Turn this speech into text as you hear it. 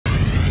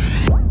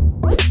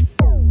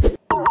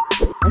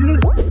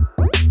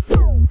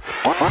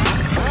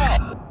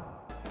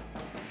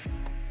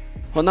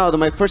Ronaldo,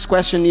 my first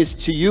question is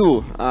to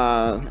you,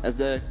 as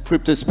the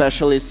crypto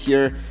specialist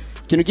here.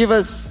 Can you give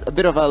us a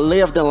bit of a lay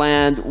of the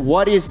land?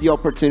 What is the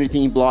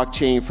opportunity in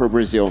blockchain for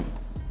Brazil?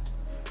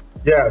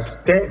 Yes,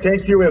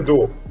 thank you,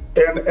 Edu.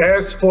 And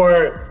as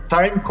for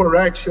time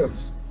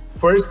corrections,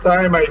 first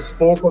time I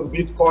spoke on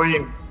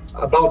Bitcoin,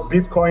 about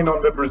Bitcoin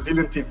on the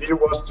Brazilian TV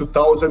was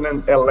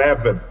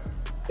 2011.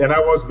 And I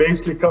was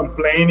basically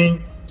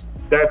complaining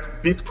that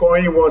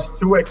Bitcoin was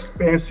too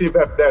expensive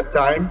at that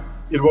time.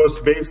 It was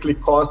basically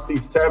costing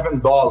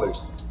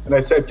 $7. And I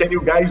said, can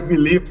you guys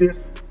believe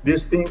this?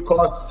 This thing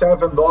costs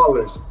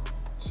 $7.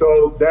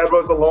 So that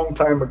was a long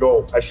time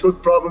ago. I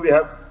should probably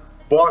have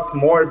bought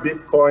more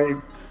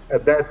Bitcoin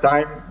at that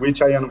time,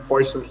 which I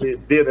unfortunately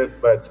didn't,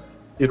 but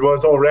it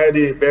was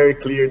already very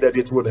clear that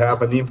it would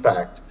have an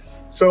impact.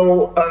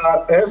 So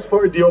as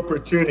for the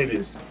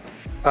opportunities,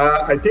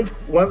 I think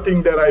one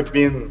thing that I've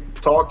been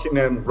talking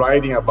and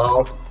writing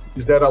about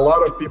is that a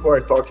lot of people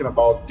are talking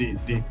about the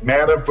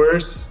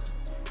metaverse.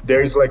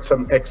 There's like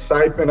some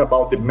excitement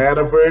about the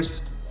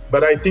metaverse.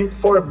 But I think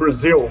for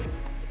Brazil,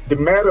 the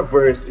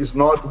metaverse is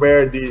not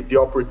where the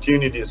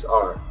opportunities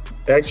are.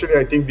 Actually,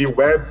 I think the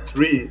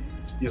Web3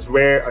 is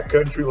where a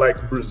country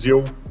like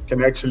Brazil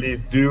can actually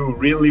do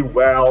really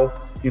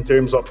well in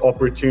terms of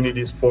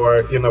opportunities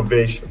for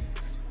innovation.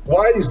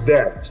 Why is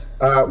that?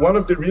 One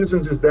of the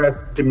reasons is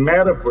that the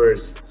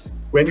metaverse,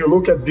 when you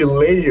look at the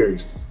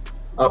layers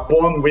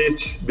upon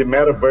which the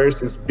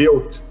metaverse is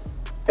built,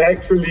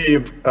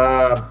 actually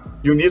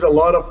you need a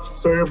lot of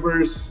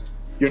servers,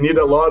 you need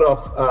a lot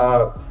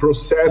of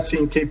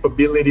processing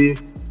capability,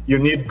 you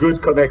need good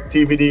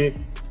connectivity,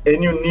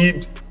 and you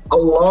need a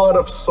lot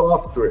of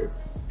software.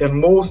 And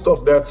most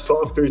of that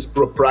software is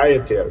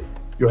proprietary.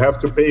 You have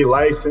to pay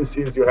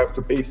licenses, you have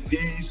to pay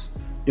fees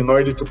in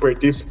order to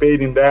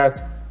participate in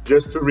that.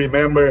 Just to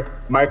remember,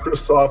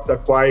 Microsoft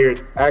acquired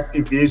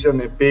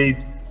Activision and paid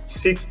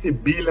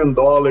 $60 billion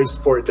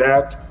for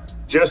that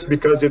just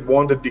because it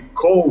wanted the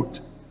code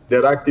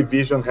that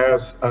Activision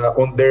has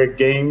on their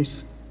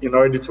games in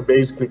order to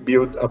basically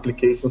build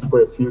applications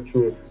for a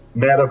future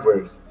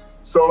metaverse.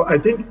 So I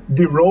think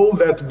the role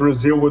that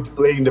Brazil would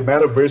play in the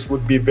metaverse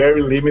would be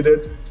very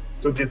limited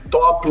to the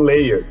top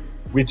layer,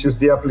 which is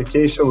the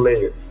application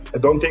layer. I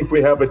don't think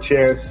we have a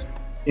chance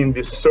in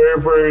the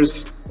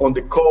servers, on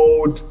the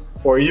code,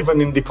 or even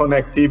in the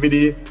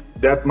connectivity.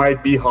 That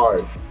might be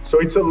hard. So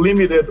it's a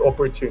limited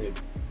opportunity.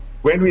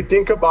 When we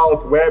think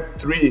about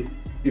Web3,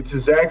 it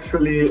is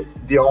actually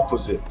the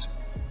opposite.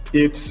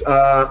 It's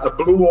a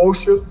blue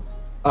ocean.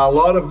 A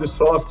lot of the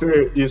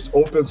software is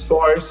open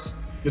source.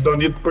 You don't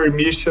need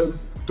permission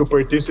to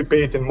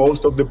participate in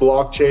most of the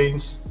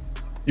blockchains.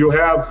 You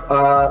have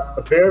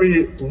a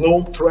very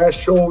low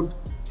threshold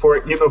for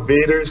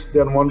innovators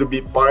that want to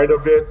be part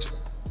of it.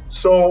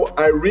 So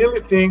I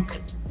really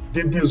think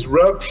the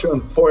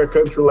disruption for a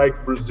country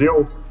like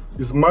Brazil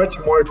is much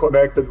more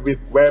connected with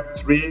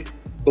Web3,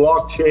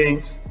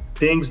 blockchains,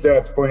 things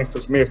that, for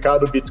instance,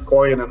 Mercado,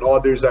 Bitcoin, and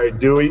others are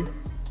doing,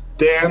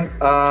 than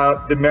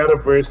the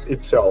metaverse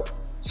itself.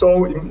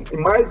 So in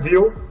my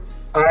view,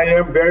 I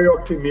am very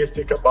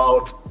optimistic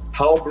about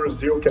how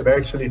Brazil can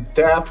actually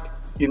tap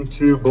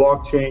into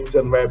blockchains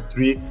and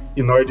Web3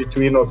 in order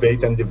to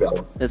innovate and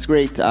develop. That's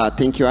great.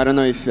 Thank you. I don't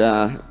know if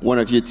one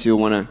of you two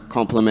want to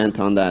comment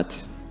on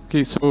that.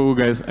 Okay, so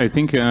guys, I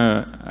think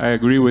I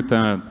agree with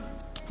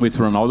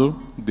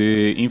Ronaldo.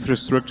 The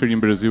infrastructure in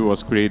Brazil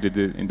was created,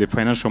 in the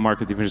financial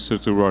market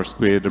infrastructure was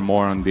created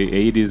more in the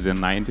 80s and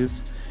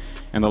 90s.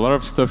 And a lot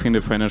of stuff in the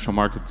financial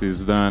market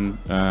is done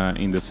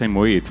in the same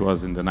way it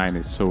was in the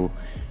 90s. So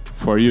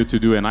for you to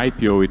do an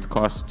IPO, it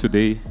costs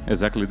today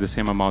exactly the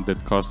same amount that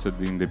costed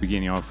in the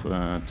beginning of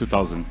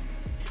 2000.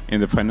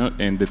 And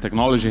the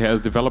technology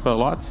has developed a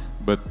lot,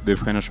 but the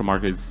financial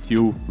market is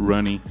still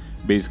running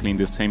basically in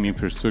the same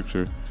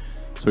infrastructure.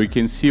 So you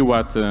can see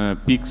what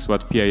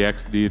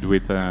PIX did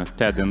with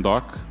TED and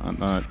Doc.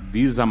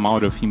 This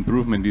amount of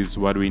improvement is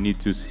what we need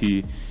to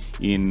see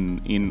in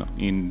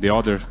the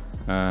other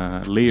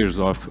layers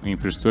of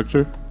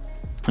infrastructure.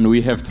 And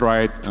we have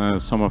tried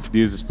some of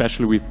these,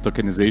 especially with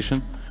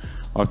tokenization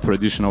of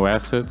traditional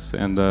assets,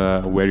 and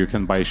where you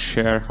can buy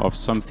share of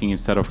something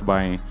instead of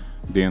buying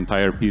the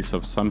entire piece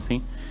of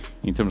something,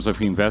 in terms of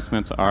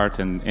investment, art,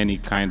 and any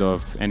kind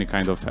of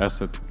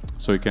asset.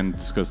 So we can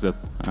discuss that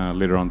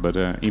later on. But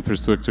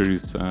infrastructure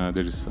is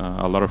there is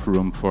a lot of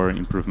room for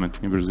improvement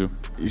in Brazil.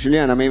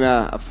 Juliana, maybe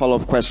a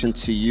follow-up question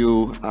to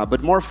you,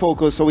 but more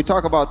focused. So we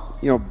talk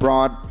about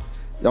broad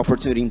the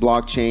opportunity in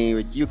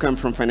blockchain. You come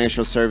from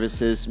financial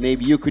services.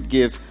 Maybe you could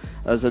give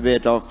us a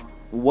bit of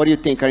what do you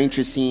think are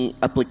interesting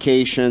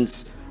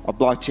applications of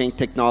blockchain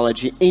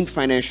technology in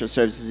financial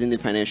services in the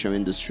financial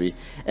industry.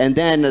 And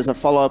then as a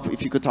follow-up,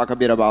 if you could talk a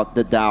bit about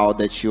the DAO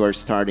that you are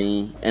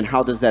starting and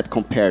how does that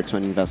compare to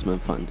an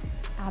investment fund?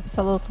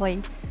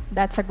 Absolutely.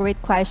 That's a great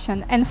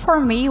question. And for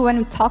me, when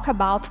we talk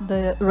about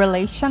the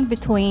relation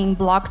between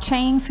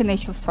blockchain,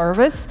 financial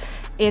service,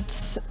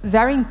 it's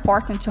very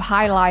important to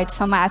highlight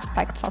some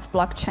aspects of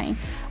blockchain.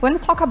 When we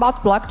talk about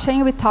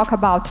blockchain, we talk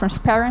about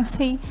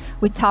transparency,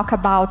 we talk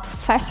about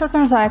faster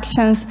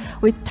transactions,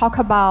 we talk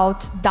about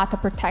data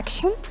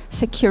protection,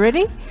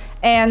 security,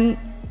 and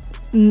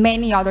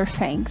many other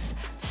things.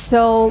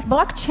 So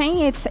blockchain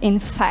is in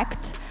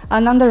fact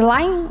an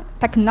underlying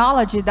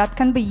technology that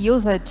can be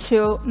used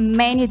to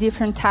many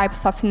different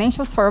types of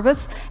financial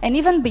service and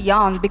even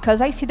beyond, because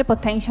I see the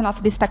potential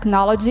of this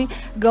technology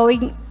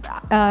going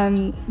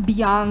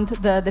beyond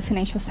the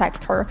financial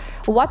sector.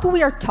 What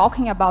we are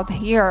talking about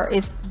here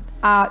is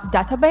a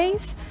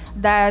database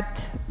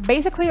that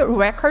basically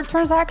record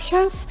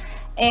transactions,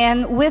 and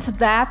with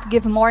that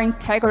give more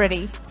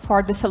integrity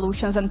for the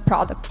solutions and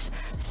products.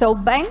 So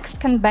banks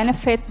can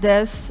benefit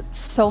this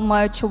so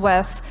much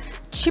with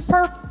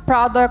cheaper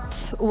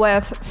products,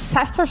 with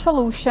faster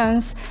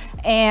solutions,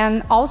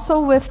 and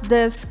also with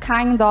this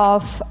kind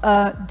of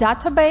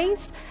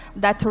database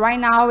that right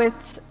now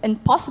it's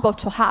impossible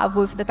to have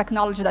with the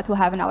technology that we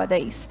have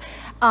nowadays.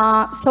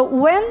 So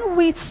when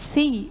we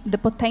see the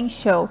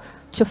potential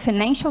to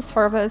financial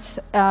service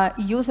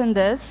using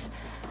this,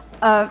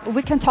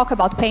 we can talk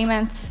about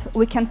payments,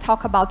 we can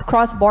talk about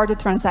cross-border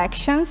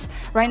transactions.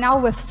 Right now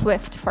with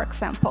SWIFT, for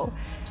example.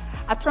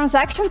 A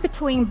transaction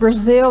between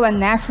Brazil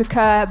and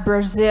Africa,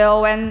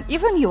 Brazil and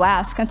even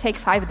US can take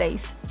 5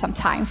 days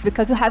sometimes,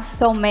 because you have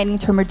so many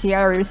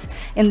intermediaries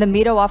in the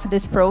middle of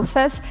this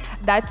process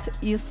that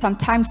you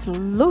sometimes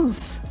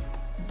lose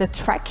the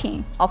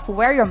tracking of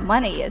where your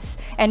money is.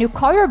 And you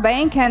call your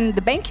bank and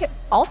the bank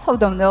also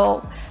don't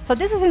know. So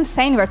this is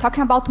insane. We're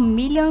talking about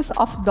millions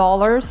of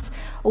dollars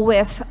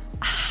with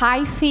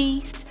high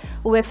fees,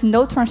 with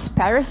no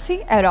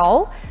transparency at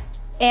all.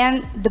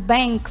 And the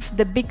banks,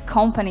 the big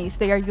companies,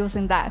 they are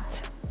using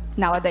that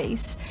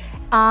nowadays.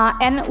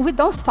 And we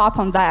don't stop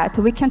on that.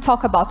 We can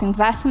talk about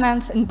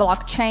investments in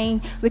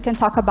blockchain. We can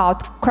talk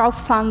about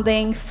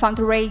crowdfunding,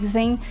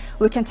 fundraising.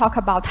 We can talk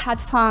about hedge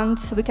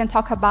funds. We can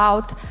talk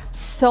about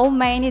so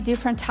many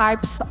different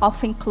types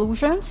of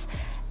inclusions.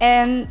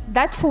 And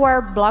that's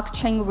where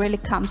blockchain really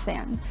comes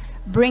in,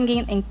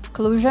 bringing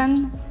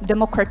inclusion,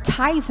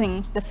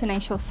 democratizing the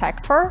financial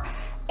sector,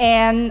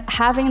 and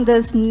having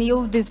this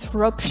new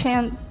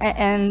disruption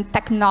and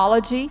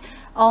technology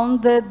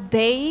on the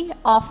day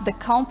of the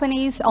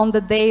companies, on the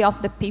day of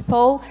the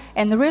people,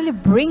 and really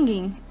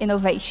bringing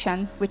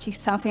innovation, which is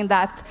something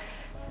that,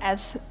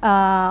 as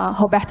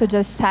Roberto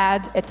just said,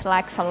 it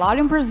lacks a lot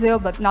in Brazil,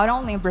 but not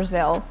only in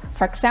Brazil.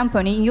 For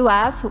example, in the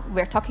US,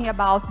 we're talking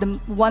about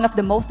one of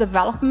the most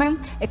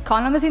development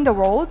economies in the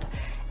world,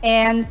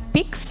 and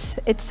PIX,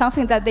 it's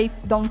something that they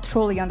don't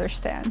truly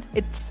understand.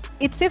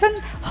 It's even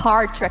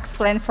hard to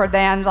explain for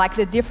them, like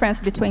the difference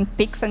between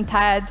PIX and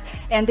TED.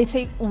 And they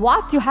say,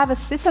 what? You have a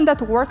system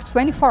that works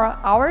 24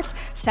 hours,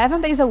 7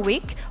 days a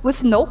week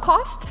with no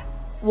cost?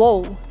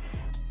 Whoa,